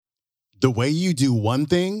The way you do one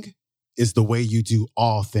thing is the way you do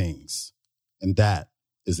all things. And that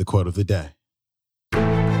is the quote of the day.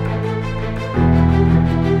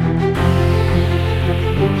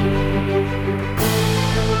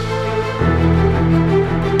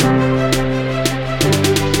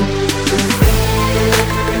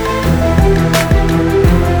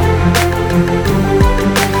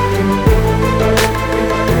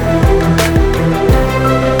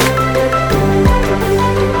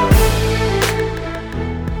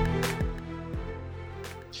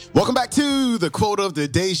 Welcome back to the Quote of the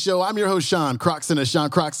Day Show. I'm your host, Sean Croxton of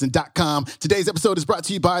SeanCroxton.com. Today's episode is brought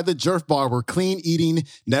to you by the Jerf Bar, where clean eating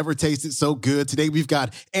never tasted so good. Today, we've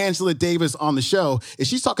got Angela Davis on the show, and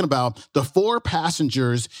she's talking about the 4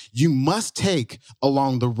 passengers you must take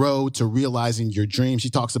along the road to realizing your dream. She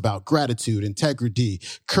talks about gratitude, integrity,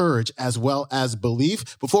 courage, as well as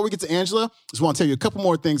belief. Before we get to Angela, I just want to tell you a couple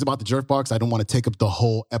more things about the Jerf Bar, because I don't want to take up the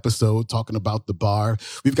whole episode talking about the bar.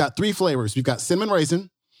 We've got 3 flavors. We've got cinnamon raisin,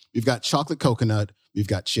 we've got chocolate coconut, we've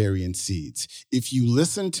got cherry and seeds. If you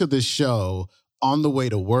listen to the show on the way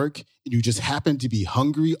to work and you just happen to be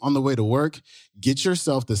hungry on the way to work, get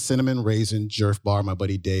yourself the cinnamon raisin Jerf Bar. My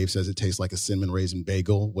buddy Dave says it tastes like a cinnamon raisin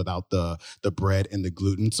bagel without the bread and the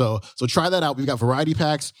gluten. So try that out. We've got variety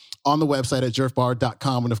packs on the website at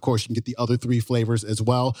jerfbar.com. And of course, you can get the other 3 flavors as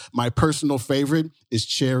well. My personal favorite is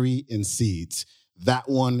cherry and seeds. That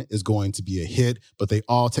one is going to be a hit, but they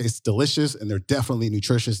all taste delicious and they're definitely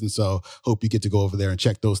nutritious. And so hope you get to go over there and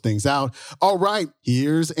check those things out. All right,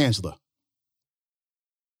 here's Angela.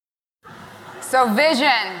 So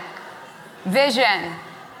vision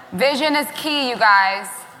is key, you guys.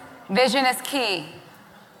 Vision is key.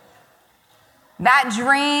 That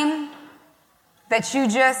dream that you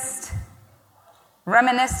just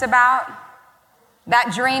reminisced about,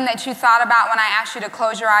 that dream that you thought about when I asked you to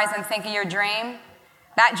close your eyes and think of your dream,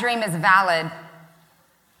 that dream is valid.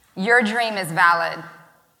 Your dream is valid.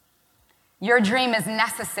 Your dream is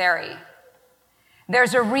necessary.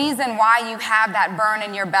 There's a reason why you have that burn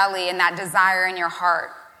in your belly and that desire in your heart.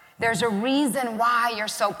 There's a reason why you're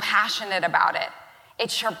so passionate about it.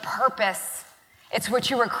 It's your purpose. It's what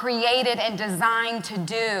you were created and designed to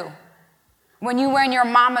do. When you were in your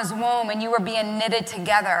mama's womb and you were being knitted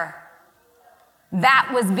together,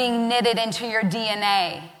 that was being knitted into your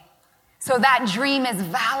DNA. So that dream is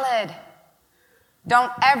valid.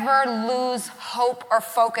 Don't ever lose hope or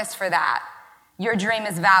focus for that. Your dream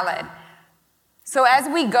is valid. So as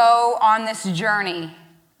we go on this journey,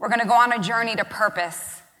 we're going to go on a journey to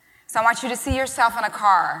purpose. So I want you to see yourself in a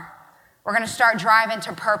car. We're going to start driving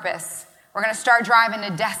to purpose. We're going to start driving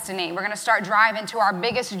to destiny. We're going to start driving to our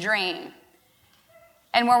biggest dream.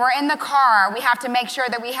 And when we're in the car, we have to make sure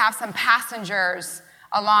that we have some passengers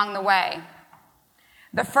along the way.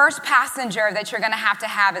 The first passenger that you're going to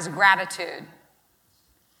have is gratitude.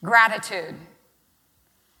 Gratitude.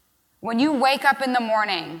 When you wake up in the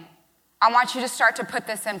morning, I want you to start to put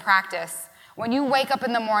this in practice. When you wake up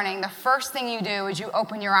in the morning, the first thing you do is you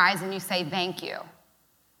open your eyes and you say thank you.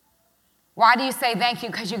 Why do you say thank you?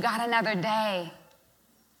 Because you got another day.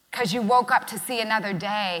 Because you woke up to see another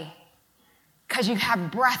day. Because you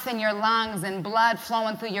have breath in your lungs and blood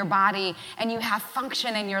flowing through your body and you have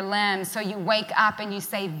function in your limbs. So you wake up and you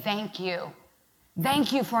say, thank you.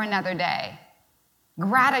 Thank you for another day.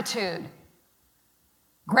 Gratitude.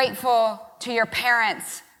 Grateful to your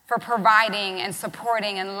parents for providing and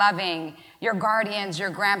supporting and loving, your guardians, your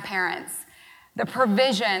grandparents. The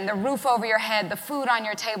provision, the roof over your head, the food on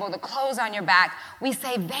your table, the clothes on your back. We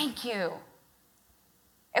say thank you.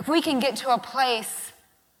 If we can get to a place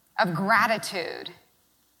of gratitude,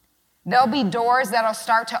 there'll be doors that'll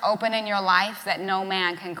start to open in your life that no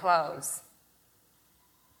man can close.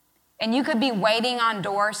 And you could be waiting on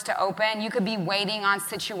doors to open. You could be waiting on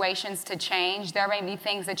situations to change. There may be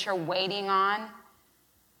things that you're waiting on.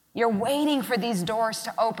 You're waiting for these doors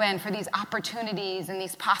to open, for these opportunities and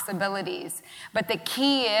these possibilities. But the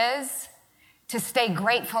key is to stay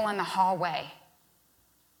grateful in the hallway.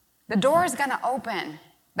 The door is going to open.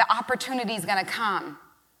 The opportunity is going to come.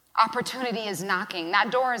 Opportunity is knocking.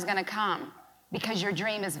 That door is going to come because your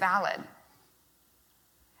dream is valid.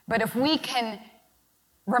 But if we can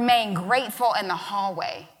remain grateful in the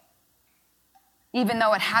hallway, even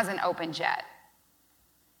though it hasn't opened yet,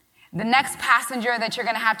 the next passenger that you're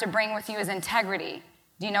going to have to bring with you is integrity.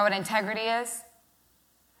 Do you know what integrity is?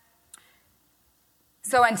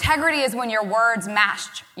 So integrity is when your words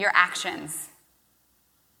match your actions.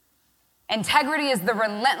 Integrity is the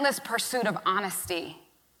relentless pursuit of honesty.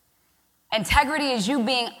 Integrity is you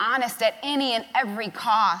being honest at any and every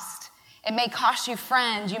cost. It may cost you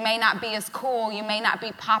friends. You may not be as cool. You may not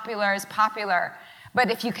be popular as popular. but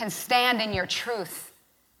if you can stand in your truth,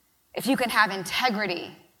 if you can have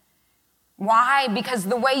integrity. Why? Because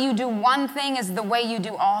the way you do one thing is the way you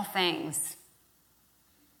do all things.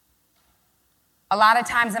 A lot of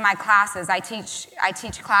times in my classes, I teach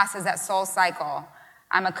classes at Soul Cycle.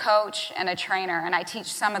 I'm a coach and a trainer, and I teach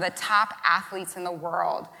some of the top athletes in the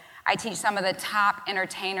world. I teach some of the top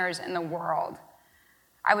entertainers in the world.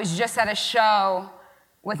 I was just at a show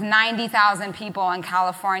with 90,000 people in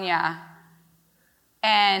California,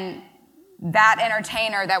 and that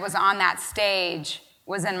entertainer that was on that stage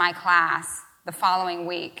was in my class the following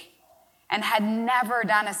week and had never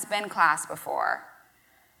done a spin class before.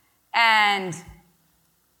 And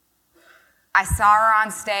I saw her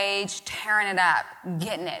on stage, tearing it up,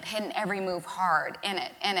 getting it, hitting every move hard, in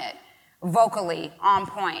it, vocally, on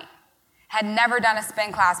point. Had never done a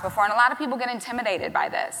spin class before, and a lot of people get intimidated by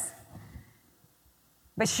this.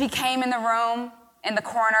 But she came in the room, in the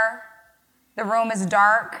corner. The room is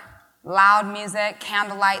dark, loud music,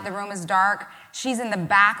 candlelight, the room is dark. She's in the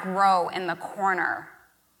back row in the corner,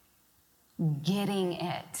 getting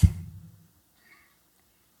it.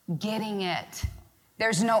 Getting it.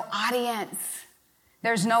 There's no audience.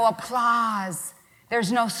 There's no applause.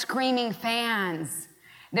 There's no screaming fans.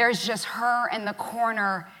 There's just her in the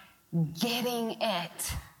corner getting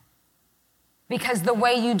it. Because the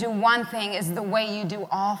way you do one thing is the way you do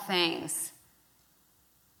all things.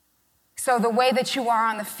 So the way that you are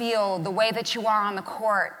on the field, the way that you are on the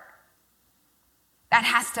court, that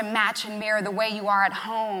has to match and mirror the way you are at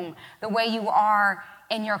home, the way you are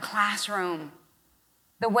in your classroom,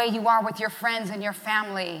 the way you are with your friends and your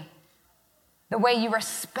family, the way you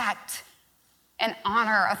respect and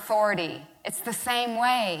honor authority. It's the same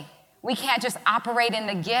way. We can't just operate in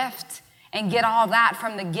the gift and get all that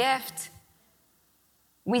from the gift.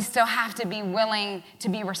 We still have to be willing to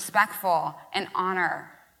be respectful and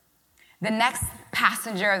honor. The next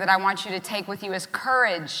passenger that I want you to take with you is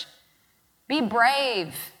courage. Be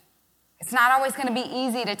brave. It's not always going to be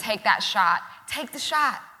easy to take that shot. Take the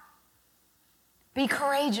shot. Be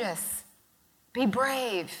courageous. Be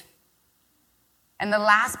brave. And the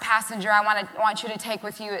last passenger I want you to take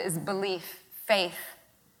with you is belief, faith.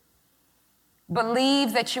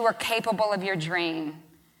 Believe that you are capable of your dream.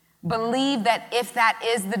 Believe that if that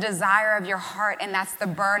is the desire of your heart and that's the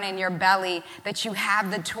burn in your belly, that you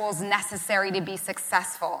have the tools necessary to be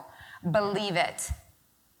successful. Believe it.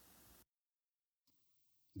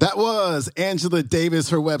 That was Angela Davis.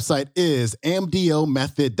 Her website is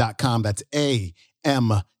amdiomethod.com. That's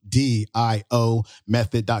AMDIO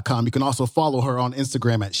method.com. You can also follow her on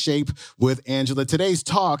Instagram at Shape with Angela. Today's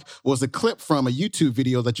talk was a clip from a YouTube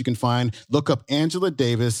video that you can find. Look up Angela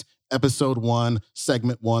Davis, Episode 1,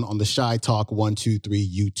 Segment 1 on the Shy Talk 123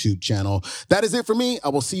 YouTube channel. That is it for me. I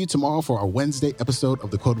will see you tomorrow for our Wednesday episode of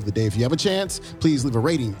the Quote of the Day. If you have a chance, please leave a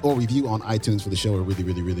rating or review on iTunes for the show. I really,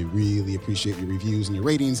 really, really, really appreciate your reviews and your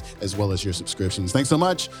ratings as well as your subscriptions. Thanks so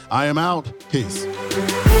much. I am out. Peace.